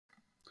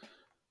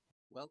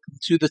Welcome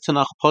to the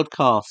Tanakh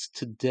podcast.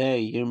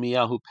 Today,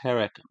 Yirmiyahu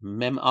Perek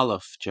Mem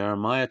Aleph,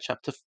 Jeremiah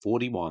chapter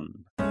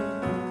 41.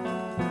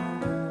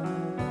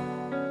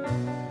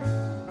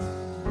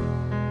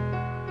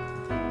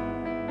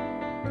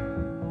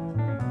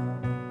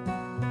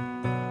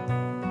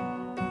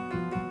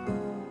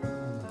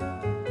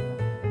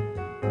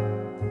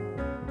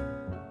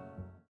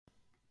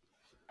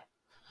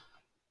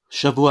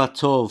 Shavua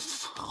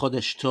Tov,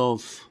 Chodesh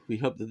Tov. We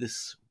hope that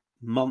this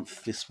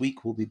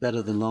week, will be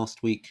better than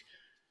last week.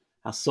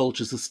 Our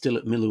soldiers are still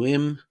at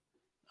Miluim,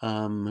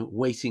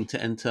 waiting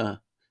to enter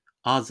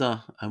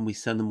Aza, and we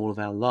send them all of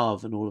our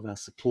love and all of our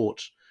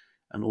support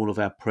and all of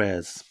our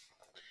prayers.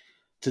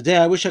 Today,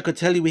 I wish I could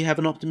tell you we have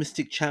an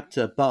optimistic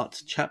chapter,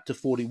 but chapter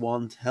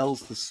 41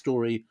 tells the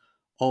story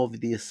of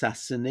the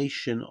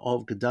assassination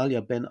of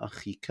Gedaliah ben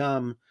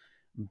Achikam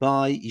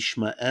by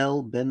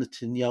Ishmael ben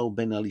Netanyahu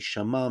ben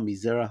Elishama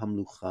Mizera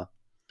Hamlucha.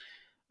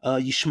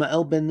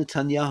 Ishmael ben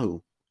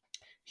Netanyahu,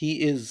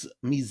 he is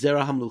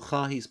Mizera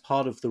Hamlucha, he's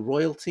part of the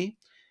royalty,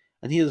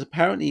 and he is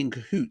apparently in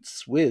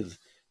cahoots with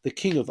the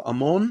king of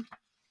Ammon,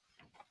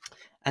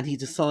 and he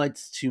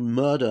decides to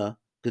murder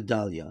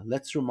Gedaliah.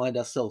 Let's remind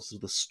ourselves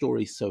of the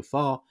story so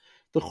far.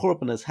 The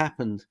Churban has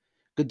happened.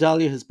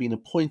 Gedaliah has been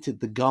appointed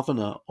the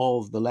governor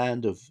of the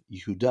land of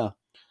Yehudah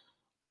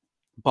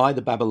by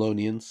the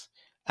Babylonians,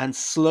 and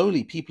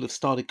slowly people have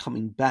started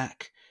coming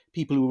back.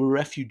 People who were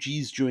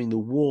refugees during the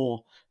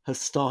war have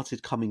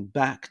started coming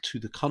back to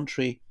the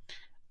country,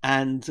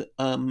 and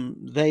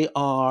they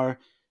are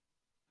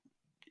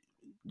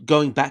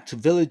going back to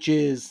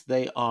villages,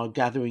 they are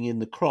gathering in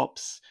the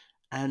crops,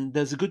 and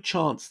there's a good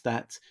chance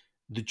that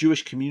the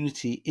Jewish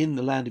community in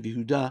the land of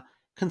Yehudah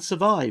can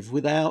survive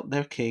without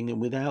their king and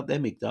without their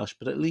Mikdash,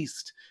 but at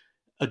least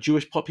a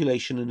Jewish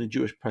population and a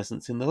Jewish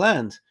presence in the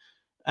land.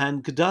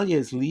 And Gedaliah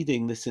is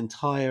leading this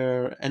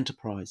entire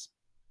enterprise.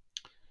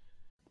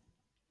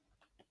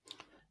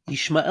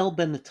 Ishmael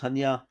ben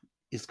Netanyah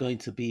is going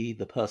to be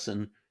the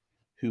person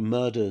who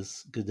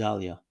murders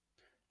Gedaliah.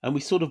 And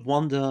we sort of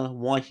wonder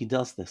why he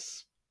does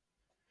this.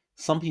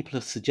 Some people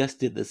have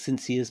suggested that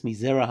since he is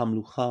Mizera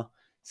Hamlucha,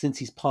 since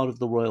he's part of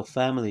the royal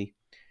family,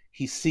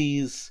 he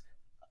sees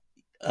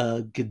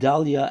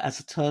Gedaliah as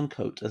a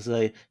turncoat, as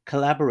a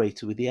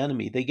collaborator with the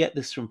enemy. They get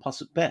this from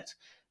Pasuk Bet,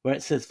 where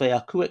it says,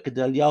 "Vayaku et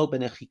Gedaliah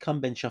ben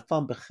Echikam ben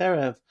Shafan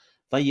becherev,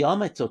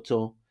 vayamet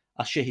oto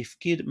asher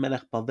hifkid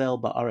melech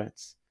Bavel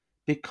ba'aretz,"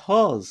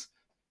 because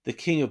the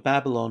king of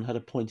Babylon had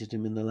appointed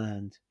him in the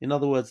land. In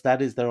other words,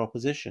 that is their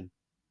opposition.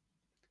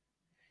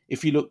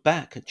 If you look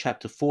back at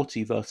chapter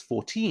 40, verse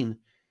 14,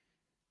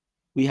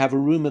 we have a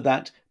rumor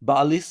that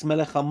Baalis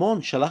Melech Ammon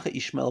shalach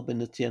Ishmael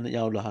ben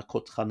Netanyahu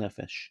lahakot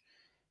chanefesh,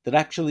 that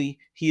actually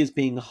he is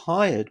being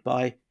hired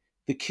by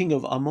the king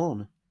of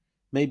Ammon.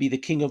 Maybe the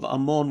king of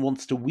Ammon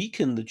wants to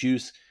weaken the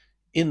Jews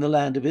in the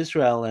land of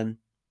Israel and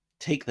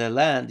take their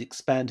land,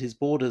 expand his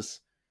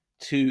borders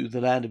to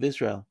the land of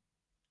Israel.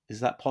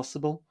 Is that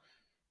possible?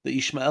 That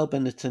Ishmael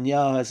ben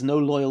Netanyahu has no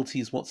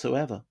loyalties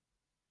whatsoever.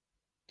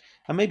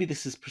 And maybe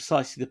this is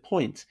precisely the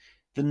point.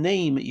 The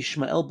name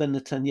Ishmael ben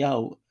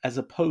Netanyahu, as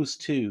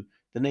opposed to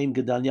the name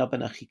Gedaliah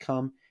ben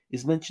Achikam,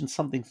 is mentioned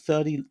something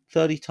 30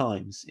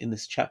 times in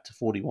this chapter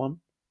 41,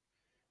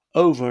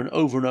 over and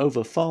over and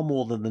over, far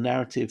more than the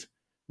narrative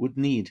would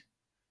need.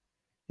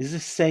 Is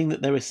this saying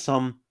that there is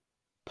some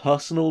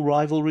personal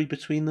rivalry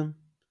between them?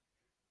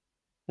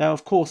 Now,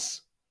 of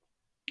course,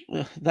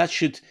 that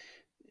should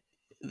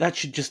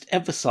just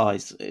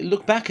emphasize.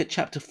 Look back at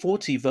chapter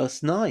 40,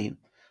 verse 9.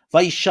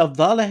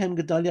 Vayishava lehem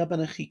Gedaliah ben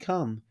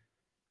Achikam.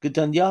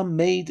 Gedaliah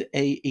made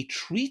a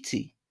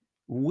treaty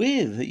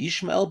with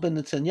Ishmael ben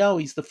Netanyahu.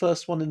 He's the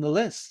first one in the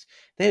list.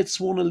 They had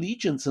sworn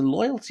allegiance and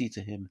loyalty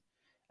to him,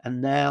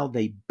 and now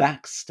they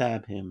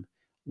backstab him.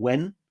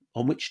 When?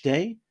 On which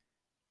day?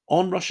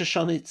 On Rosh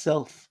Hashanah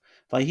itself.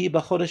 Vahi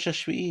b'chodesh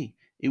hashvi'i.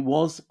 It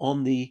was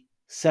on the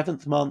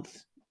 7th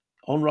month,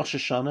 on Rosh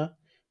Hashanah.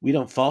 We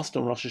don't fast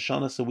on Rosh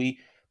Hashanah, so we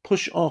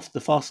push off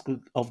the fast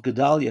of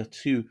Gedaliah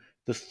to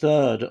the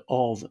 3rd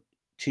of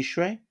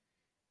Tishrei,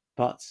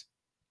 but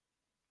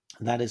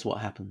that is what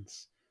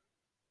happens.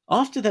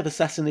 After they've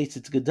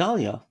assassinated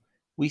Gedaliah,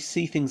 we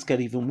see things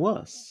get even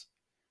worse.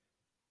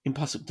 In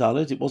Pasuk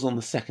Dalet, it was on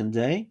the 2nd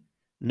day.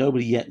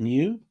 Nobody yet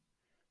knew.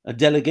 A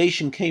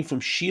delegation came from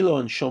Shiloh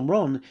and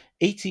Shomron,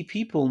 80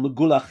 people,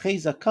 Megulachei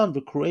Zakan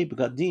v'Kurei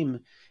Begadim,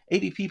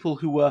 80 people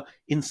who were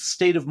in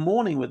state of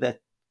mourning with their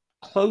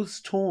clothes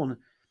torn,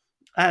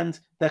 and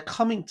they're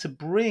coming to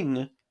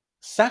bring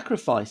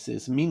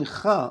sacrifices,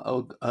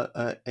 mincha,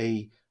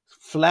 a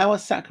flour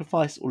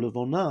sacrifice,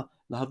 ulevona,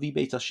 lahavi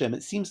beit Hashem.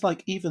 It seems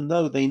like even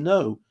though they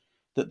know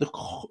that the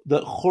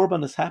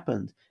Churban has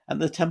happened and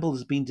the temple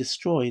has been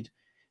destroyed,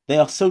 they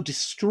are so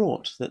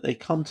distraught that they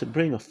come to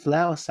bring a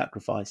flour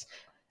sacrifice.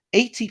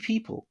 80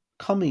 people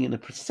coming in a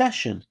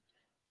procession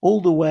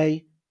all the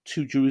way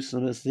to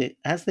Jerusalem.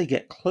 As they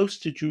get close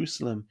to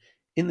Jerusalem,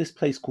 in this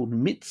place called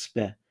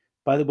Mitzpeh.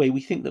 By the way, we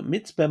think that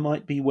Mitzpeh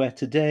might be where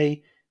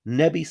today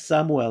Nebi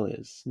Samuel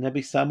is.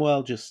 Nebi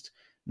Samuel, just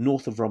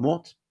north of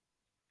Ramot.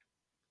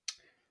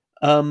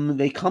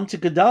 They come to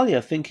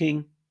Gedaliah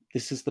thinking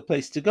this is the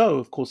place to go.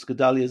 Of course,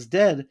 Gedaliah's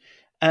dead,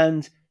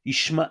 and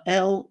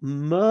Ishmael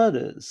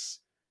murders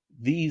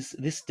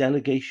this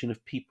delegation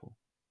of people.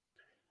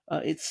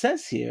 It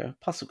says here,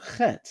 Pasuk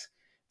Chet,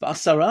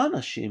 V'asara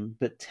anashim,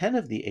 but 10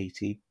 of the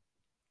 80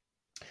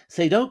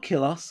 say, don't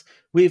kill us.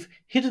 We've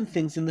hidden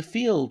things in the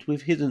field.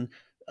 We've hidden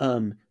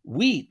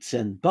wheat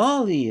and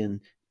barley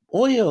and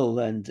oil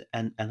and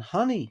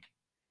honey.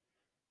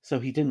 So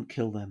he didn't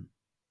kill them.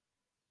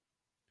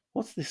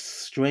 What's this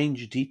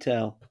strange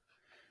detail?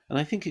 And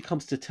I think it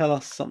comes to tell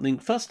us something.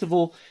 First of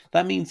all,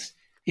 that means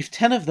if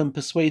 10 of them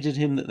persuaded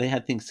him that they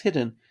had things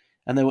hidden,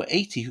 and there were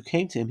 80 who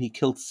came to him, he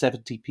killed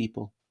 70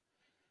 people.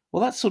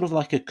 Well, that's sort of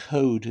like a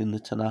code in the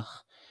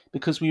Tanakh,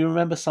 because we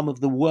remember some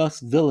of the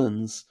worst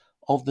villains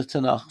of the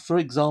Tanakh. For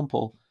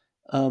example,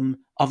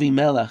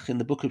 Avimelech in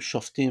the book of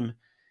Shoftim,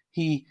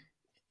 he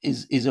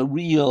is a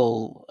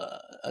real,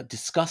 a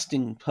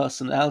disgusting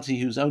personality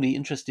who's only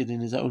interested in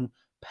his own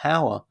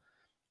power,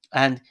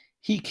 and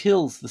he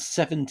kills the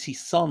 70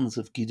 sons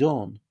of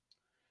Gidon,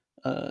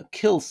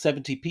 kills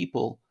 70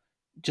 people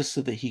just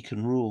so that he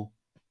can rule.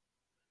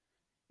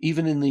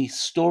 Even in the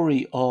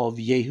story of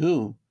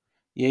Yehu,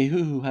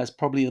 who has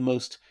probably the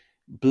most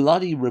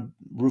bloody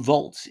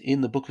revolt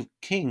in the Book of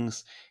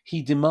Kings,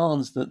 he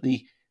demands that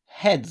the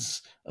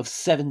heads of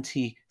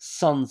 70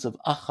 sons of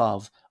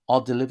Achav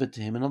are delivered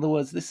to him. In other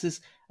words, this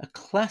is a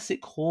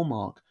classic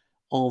hallmark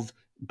of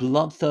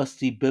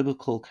bloodthirsty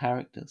biblical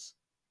characters.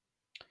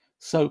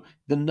 So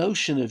the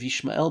notion of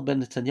Ishmael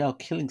ben Netanyahu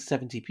killing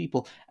 70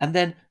 people and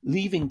then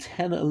leaving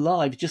 10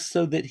 alive just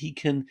so that he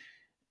can,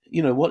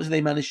 what do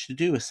they manage to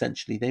do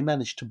essentially? They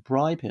manage to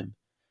bribe him.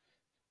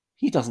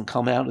 He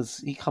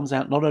comes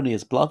out not only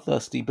as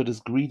bloodthirsty but as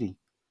greedy.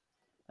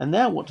 And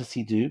now what does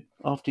he do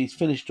after he's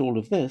finished all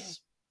of this?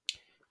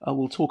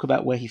 We'll talk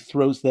about where he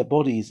throws their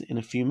bodies in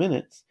a few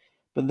minutes.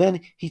 But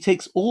then he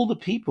takes all the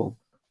people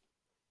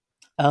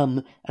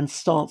and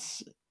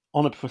starts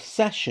on a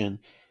procession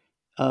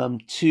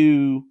towards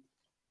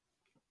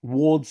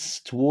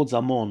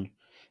Ammon.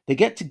 They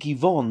get to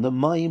Givon, the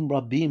Mayim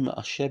Rabim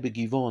Asher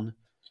Givon.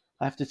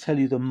 I have to tell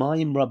you, the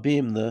Mayim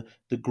Rabim,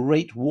 the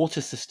great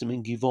water system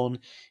in Givon,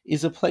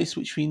 is a place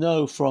which we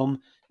know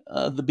from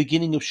the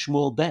beginning of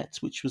Shmuel Bet,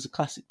 which was a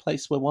classic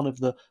place where one of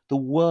the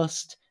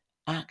worst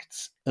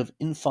acts of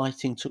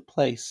infighting took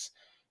place.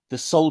 The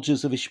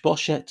soldiers of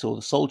Ishboshet, or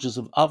the soldiers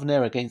of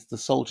Avner against the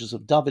soldiers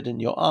of David and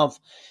Yoav,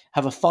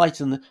 have a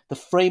fight, and the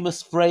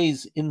famous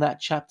phrase in that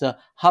chapter,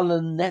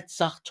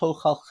 Halanetzach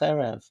tochal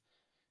cherev,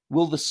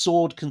 will the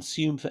sword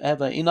consume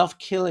forever? Enough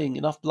killing,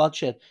 enough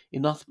bloodshed,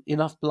 enough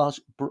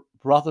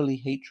brotherly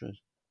hatred.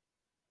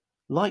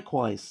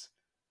 Likewise,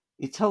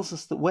 it tells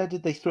us that where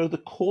did they throw the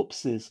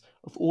corpses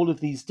of all of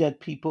these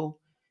dead people?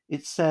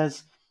 It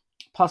says,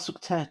 Pasuk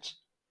Tet,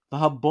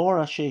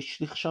 V'habor asher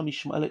shlich sham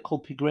Yishmael et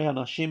kol pigrei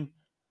anashim,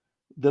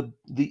 the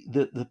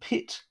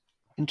pit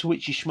into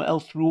which Ishmael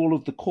threw all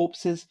of the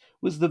corpses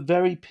was the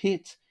very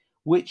pit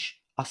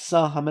which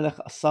Asa HaMelech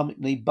Asa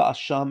mipnei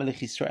Ba'asha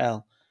Melech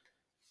Israel.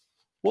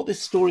 What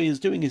this story is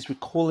doing is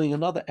recalling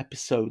another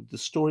episode, the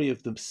story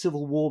of the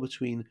civil war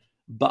between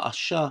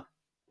Ba'asha,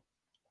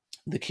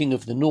 the king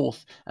of the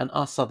north, and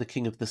Asa, the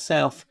king of the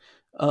south,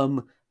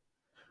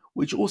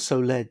 which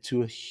also led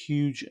to a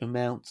huge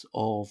amount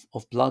of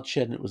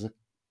bloodshed, and it was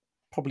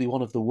probably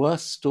one of the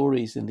worst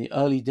stories in the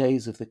early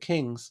days of the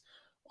kings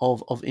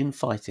of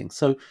infighting.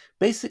 So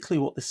basically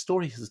what this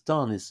story has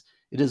done is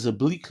it has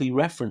obliquely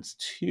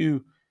referenced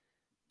two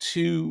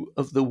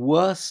of the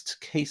worst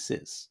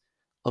cases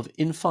of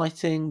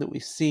infighting that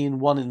we've seen,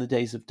 one in the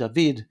days of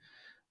David,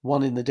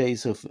 one in the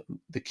days of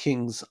the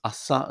kings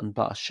Asa and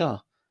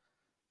Baasha.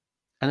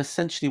 And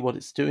essentially what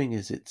it's doing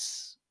is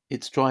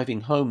it's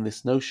driving home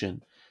this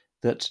notion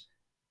that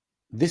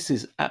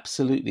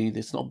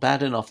it's not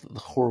bad enough that the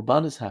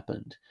Churban has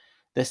happened.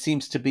 There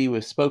seems to be,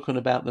 we've spoken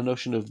about the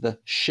notion of the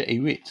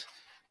She'erit,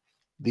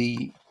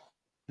 the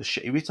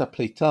She'erit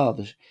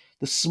HaPleita,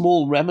 the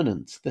small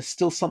remnants. There's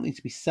still something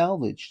to be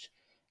salvaged.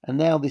 And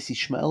now this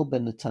Ishmael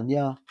ben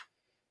Netanyahu,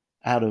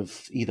 out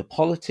of either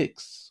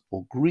politics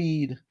or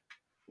greed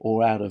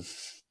or out of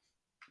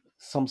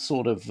some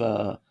sort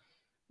of,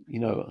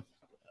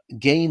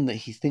 gain that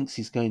he thinks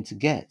he's going to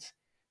get,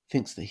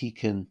 thinks that he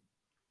can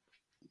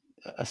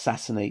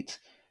assassinate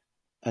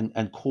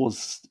and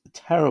cause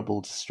terrible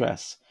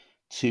distress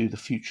to the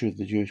future of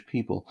the Jewish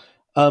people.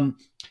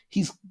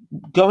 He's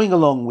going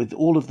along with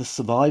all of the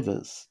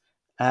survivors,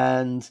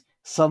 and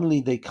suddenly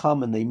they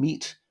come and they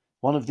meet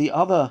one of the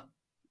other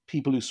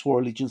people who swore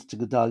allegiance to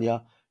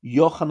Gedaliah,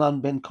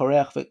 Yochanan ben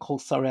Koreach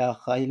ve'kol sarei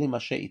hachayelim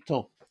asher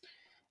ito.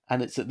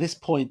 And it's at this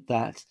point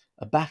that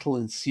a battle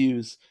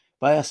ensues.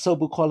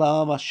 Vayasobu kol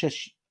ha'am asher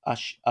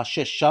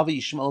shava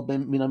Yishmael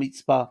ben min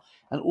hamitzpah,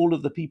 and all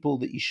of the people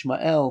that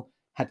Ishmael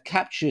had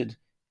captured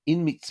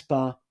in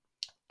Mitzpah,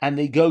 and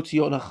they go to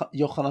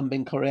Yochanan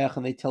ben Koreach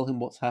and they tell him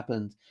what's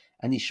happened.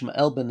 And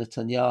Ishmael ben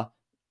Netanyahu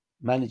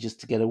manages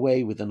to get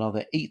away with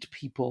another 8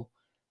 people,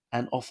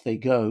 and off they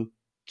go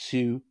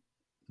to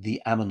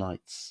the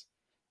Ammonites.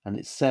 And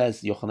it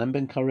says, Yochanan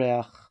ben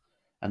Koreach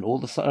and all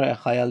the Sarei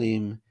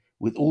Chayalim,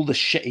 with all the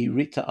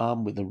She'erit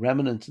Ha'am, with the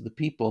remnant of the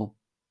people,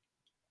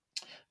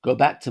 go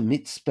back to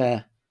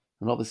Mitzpeh,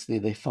 and obviously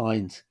they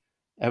find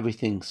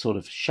everything sort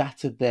of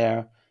shattered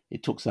there.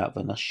 It talks about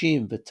the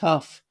Nashim, the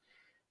Taf,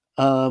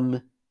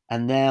 and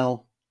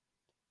now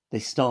they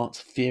start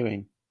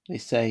fearing. They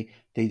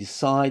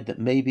decide that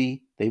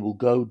maybe they will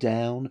go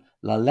down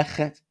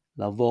Lalechet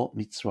Lavo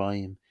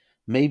Mitzrayim.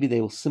 Maybe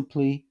they will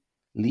simply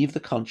leave the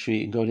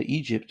country and go to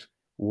Egypt.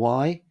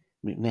 Why?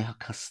 They're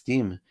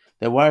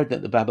worried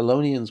that the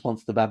Babylonians,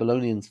 once the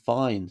Babylonians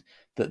find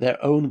that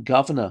their own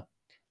governor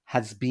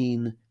has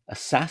been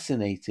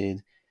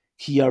assassinated,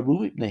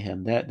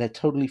 they're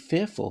totally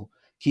fearful.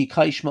 The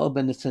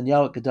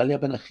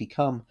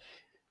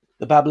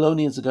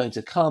Babylonians are going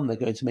to come, they're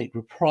going to make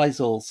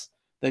reprisals,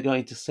 they're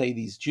going to say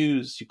these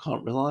Jews, you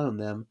can't rely on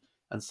them,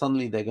 and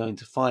suddenly they're going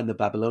to find the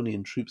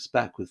Babylonian troops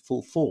back with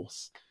full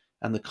force,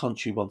 and the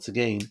country once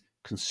again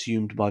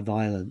consumed by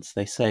violence.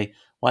 They say,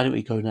 why don't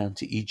we go down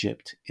to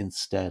Egypt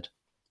instead?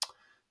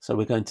 So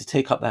we're going to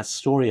take up that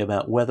story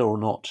about whether or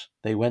not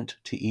they went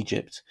to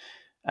Egypt,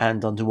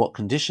 and under what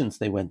conditions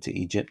they went to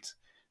Egypt.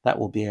 That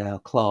will be our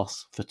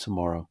class for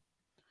tomorrow.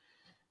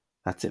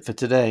 That's it for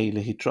today.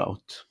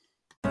 Lehitraot.